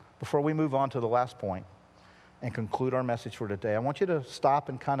 Now, before we move on to the last point and conclude our message for today, I want you to stop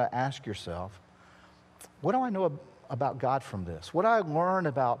and kind of ask yourself, what do I know about God from this? What do I learn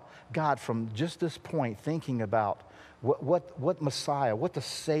about God from just this point, thinking about what Messiah, what the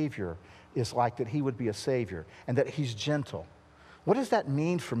Savior is like, that he would be a Savior and that he's gentle? What does that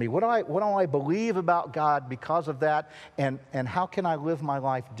mean for me? What do I believe about God because of that? And how can I live my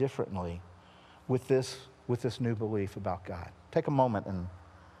life differently with this new belief about God? Take a moment and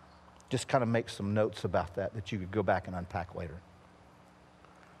just kind of make some notes about that you could go back and unpack later.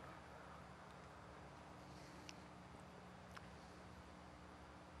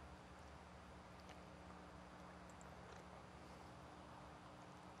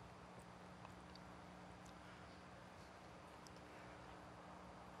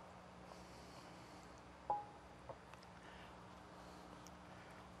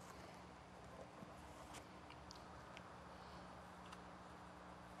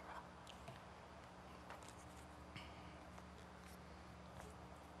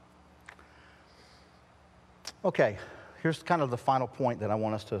 Okay, here's kind of the final point that I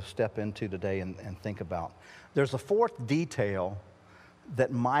want us to step into today and think about. There's a fourth detail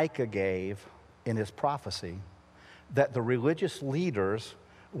that Micah gave in his prophecy that the religious leaders,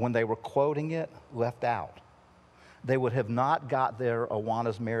 when they were quoting it, left out. They would have not got their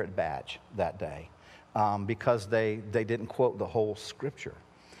Awanas merit badge that day because they didn't quote the whole scripture.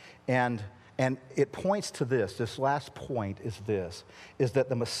 And it points to this last point is that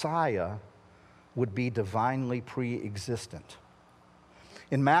the Messiah would be divinely pre-existent.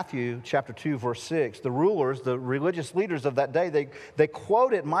 In Matthew chapter 2, verse 6, the rulers, the religious leaders of that day, they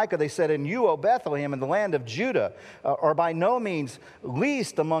quoted Micah. They said, "And you, O Bethlehem, in the land of Judah, are by no means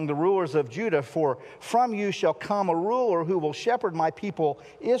least among the rulers of Judah, for from you shall come a ruler who will shepherd my people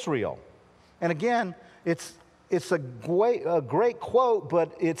Israel." And again, it's a great quote,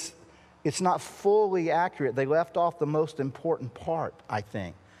 but it's not fully accurate. They left off the most important part, I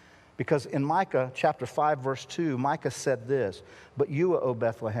think. Because in Micah chapter 5, verse 2, Micah said this, "But you, O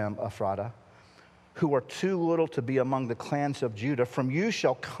Bethlehem Ephratah, who are too little to be among the clans of Judah, from you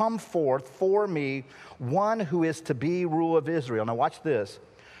shall come forth for me one who is to be ruler of Israel." Now watch this.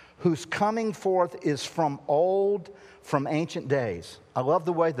 "Whose coming forth is from ancient days." I love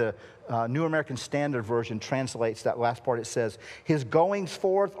the way the New American Standard Version translates that last part. It says, "His goings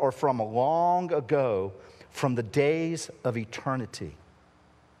forth are from long ago, from the days of eternity."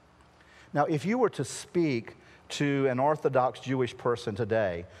 Now, if you were to speak to an Orthodox Jewish person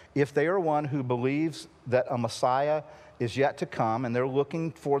today, if they are one who believes that a Messiah is yet to come and they're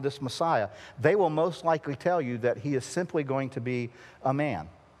looking for this Messiah, they will most likely tell you that he is simply going to be a man,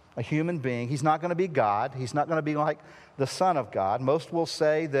 a human being. He's not going to be God. He's not going to be like the Son of God. Most will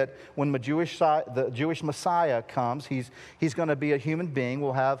say that when the Jewish Messiah comes, he's going to be a human being,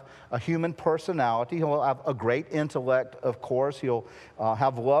 will have a human personality. He'll have a great intellect, of course. He'll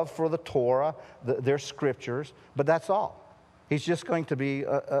have love for the Torah, their scriptures, but that's all. He's just going to be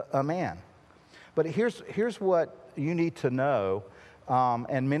a man. But here's what you need to know,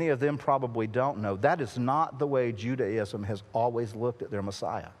 and many of them probably don't know. That is not the way Judaism has always looked at their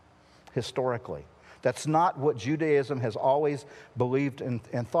Messiah, historically. That's not what Judaism has always believed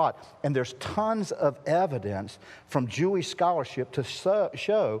and thought. And there's tons of evidence from Jewish scholarship to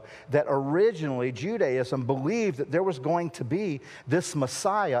show that originally Judaism believed that there was going to be this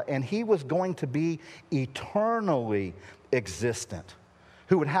Messiah, and he was going to be eternally existent,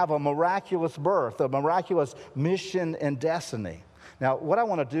 who would have a miraculous birth, a miraculous mission and destiny. Now, what I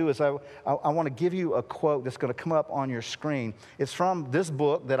want to do is I want to give you a quote that's going to come up on your screen. It's from this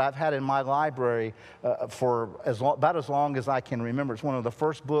book that I've had in my library for about as long as I can remember. It's one of the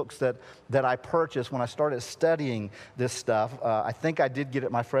first books that I purchased when I started studying this stuff. I think I did get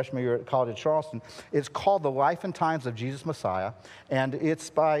it my freshman year at college at Charleston. It's called The Life and Times of Jesus Messiah, and it's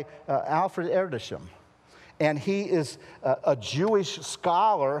by Alfred Erdesham. And he is a Jewish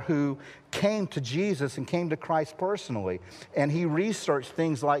scholar who came to Jesus and came to Christ personally. And he researched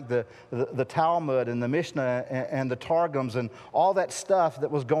things like the Talmud and the Mishnah and the Targums and all that stuff that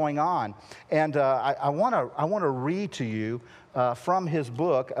was going on. And I want to read to you from his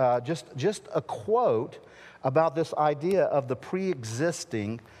book just a quote about this idea of the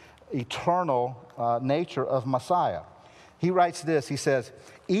pre-existing eternal nature of Messiah. He writes this, he says,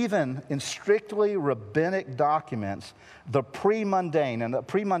 even in strictly rabbinic documents, the pre-mundane, and the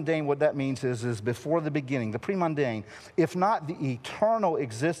pre-mundane, what that means is before the beginning, the pre-mundane, if not the eternal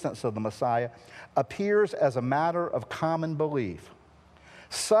existence of the Messiah, appears as a matter of common belief.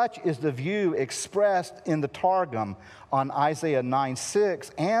 Such is the view expressed in the Targum on Isaiah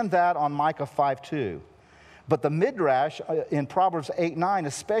 9:6 and that on Micah 5:2. But the Midrash in Proverbs 8:9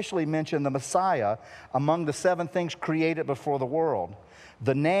 especially mention the Messiah among the 7 things created before the world.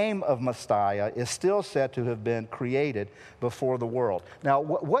 The name of Messiah is still said to have been created before the world. Now,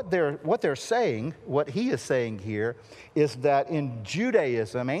 what they're saying, what he is saying here, is that in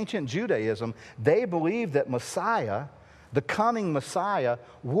Judaism, ancient Judaism, they believed that Messiah, the coming Messiah,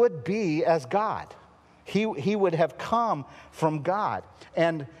 would be as God. He would have come from God.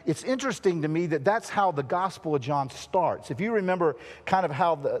 And it's interesting to me that that's how the Gospel of John starts. If you remember kind of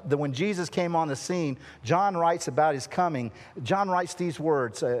how when Jesus came on the scene, John writes about his coming. John writes these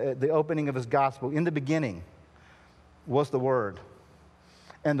words at the opening of his Gospel. In the beginning was the Word.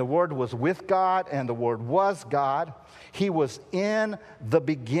 And the Word was with God, and the Word was God. He was in the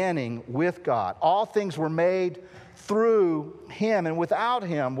beginning with God. All things were made through Him, and without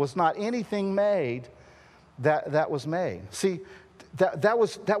Him was not anything made that was made. See, that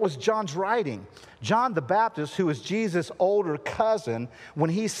was John's writing. John the Baptist, who was Jesus' older cousin,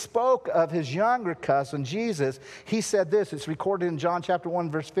 when he spoke of his younger cousin, Jesus, he said this. It's recorded in John chapter 1,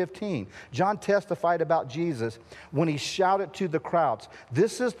 verse 15. John testified about Jesus when he shouted to the crowds,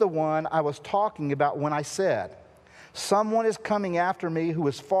 "This is the one I was talking about when I said, 'Someone is coming after me who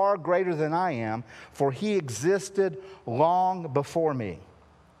is far greater than I am, for he existed long before me.'"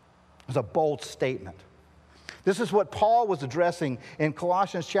 It was a bold statement. This is what Paul was addressing in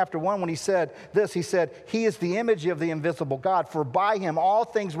Colossians chapter 1 when he said this. He said, "He is the image of the invisible God, for by him all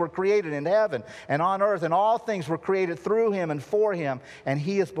things were created in heaven and on earth, and all things were created through him and for him, and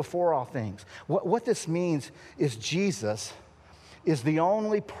he is before all things." What this means is Jesus is the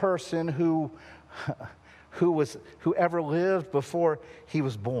only person who ever lived before he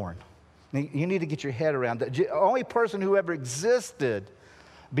was born. You need to get your head around that. The only person who ever existed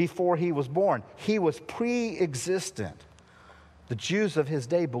before he was born. He was pre-existent. The Jews of his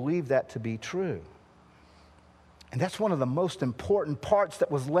day believed that to be true. And that's one of the most important parts that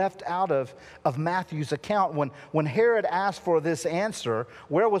was left out of Matthew's account. When Herod asked for this answer,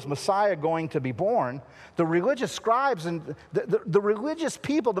 where was Messiah going to be born, the religious scribes and the religious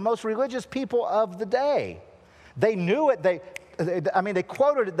people, the most religious people of the day, they knew it. They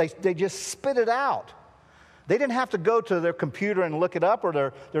quoted it. They just spit it out. They didn't have to go to their computer and look it up, or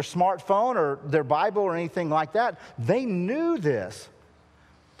their smartphone or their Bible or anything like that. They knew this.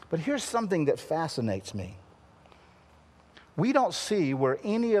 But here's something that fascinates me. We don't see where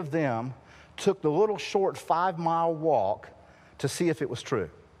any of them took the little short 5-mile walk to see if it was true.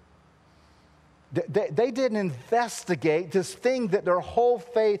 They didn't investigate this thing that their whole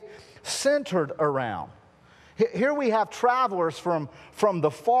faith centered around. Here we have travelers from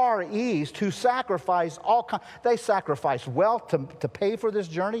the Far East who sacrificed they sacrificed wealth to pay for this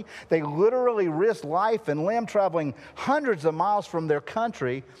journey. They literally risked life and limb traveling hundreds of miles from their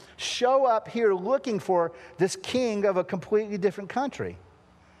country, show up here looking for this king of a completely different country.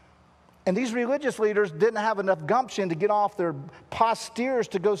 And these religious leaders didn't have enough gumption to get off their posteriors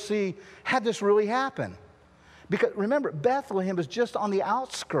to go see, had this really happened? Because remember, Bethlehem is just on the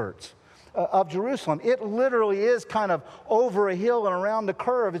outskirts of Jerusalem. It literally is kind of over a hill and around the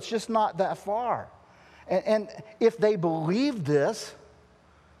curve. It's just not that far. And if they believed this,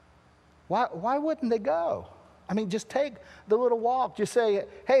 why wouldn't they go? I mean, just take the little walk. Just say,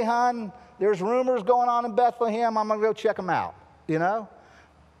 "Hey, hon, there's rumors going on in Bethlehem. I'm going to go check them out," you know?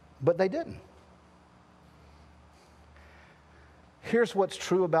 But they didn't. Here's what's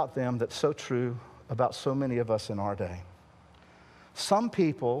true about them that's so true about so many of us in our day. Some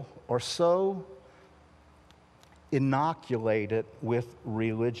people are so inoculated with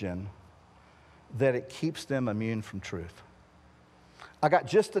religion that it keeps them immune from truth. I got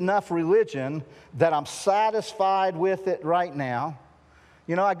just enough religion that I'm satisfied with it right now.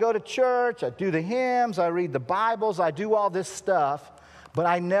 You know, I go to church, I do the hymns, I read the Bibles, I do all this stuff, but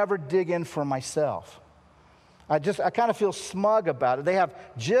I never dig in for myself. I kind of feel smug about it. They have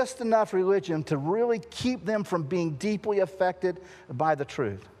just enough religion to really keep them from being deeply affected by the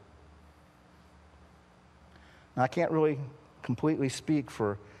truth. Now, I can't really completely speak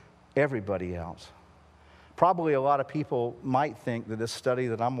for everybody else. Probably a lot of people might think that this study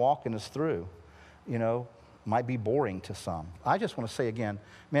that I'm walking us through, you know, might be boring to some. I just want to say again,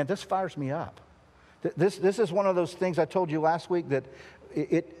 man, this fires me up. This is one of those things I told you last week that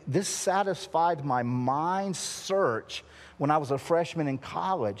this satisfied my mind's search when I was a freshman in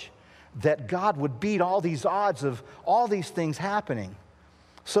college, that God would beat all these odds of all these things happening,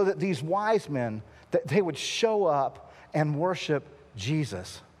 so that these wise men, that they would show up and worship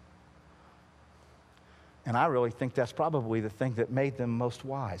Jesus. And I really think that's probably the thing that made them most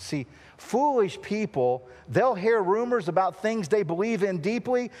wise. See, foolish people, they'll hear rumors about things they believe in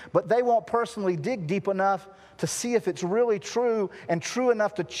deeply, but they won't personally dig deep enough to see if it's really true and true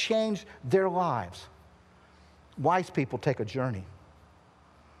enough to change their lives. Wise people take a journey,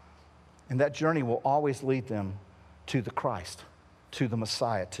 and that journey will always lead them to the Christ, to the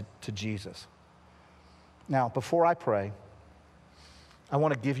Messiah, to Jesus. Now, before I pray, I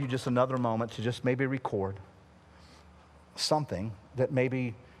want to give you just another moment to just maybe record something that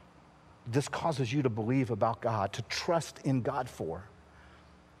maybe this causes you to believe about God, to trust in God for,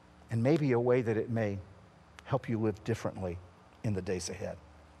 and maybe a way that it may help you live differently in the days ahead.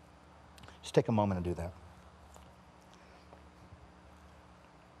 Just take a moment and do that.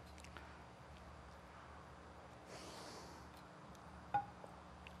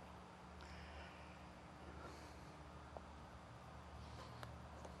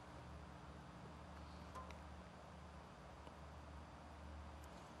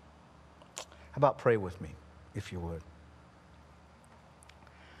 How about pray with me, if you would?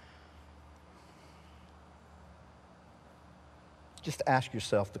 Just ask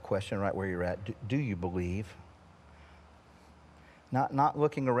yourself the question right where you're at. Do you believe? Not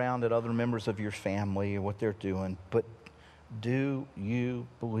looking around at other members of your family or what they're doing, but do you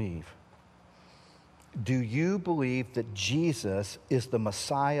believe? Do you believe that Jesus is the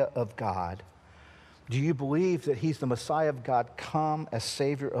Messiah of God? Do you believe that he's the Messiah of God come as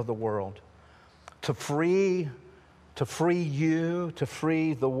Savior of the world? To free you, to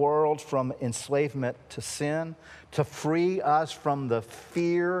free the world from enslavement to sin, to free us from the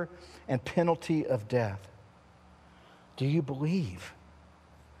fear and penalty of death. Do you believe?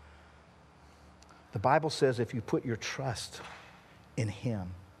 The Bible says if you put your trust in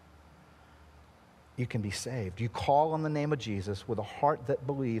him, you can be saved. You call on the name of Jesus with a heart that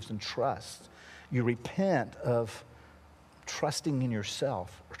believes and trusts. You repent of trusting in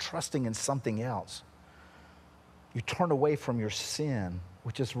yourself or trusting in something else. You turn away from your sin,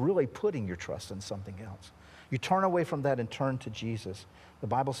 which is really putting your trust in something else. You turn away from that and turn to Jesus. The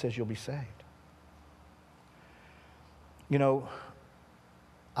Bible says you'll be saved. You know,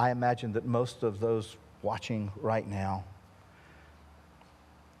 I imagine that most of those watching right now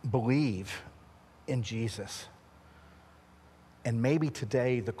believe in Jesus. And maybe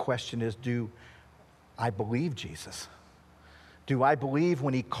today the question is, do I believe Jesus? Do I believe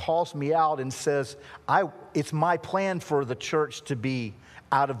when he calls me out and says, it's my plan for the church to be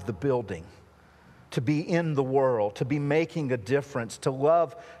out of the building, to be in the world, to be making a difference, to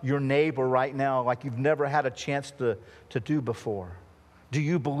love your neighbor right now like you've never had a chance to do before? Do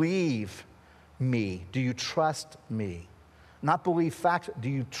you believe me? Do you trust me? Not believe facts, do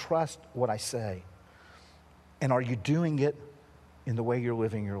you trust what I say? And are you doing it in the way you're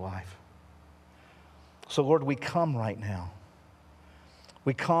living your life? So Lord, we come right now.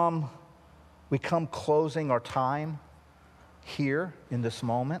 We come closing our time here in this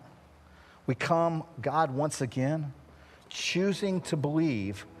moment. We come, God, once again, choosing to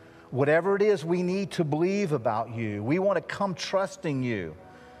believe whatever it is we need to believe about you. We want to come trusting you,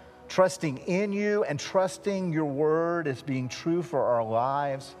 trusting in you and trusting your word as being true for our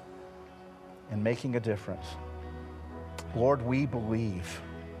lives and making a difference. Lord, we believe.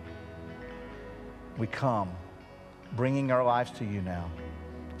 We come bringing our lives to you now.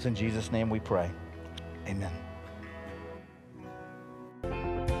 It's in Jesus' name we pray. Amen.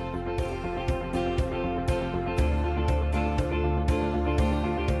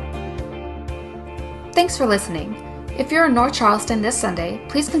 Thanks for listening. If you're in North Charleston this Sunday,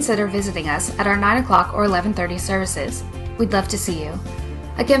 please consider visiting us at our 9 o'clock or 11:30 services. We'd love to see you.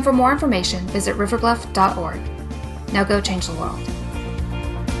 Again, for more information, visit riverbluff.org. Now go change the world.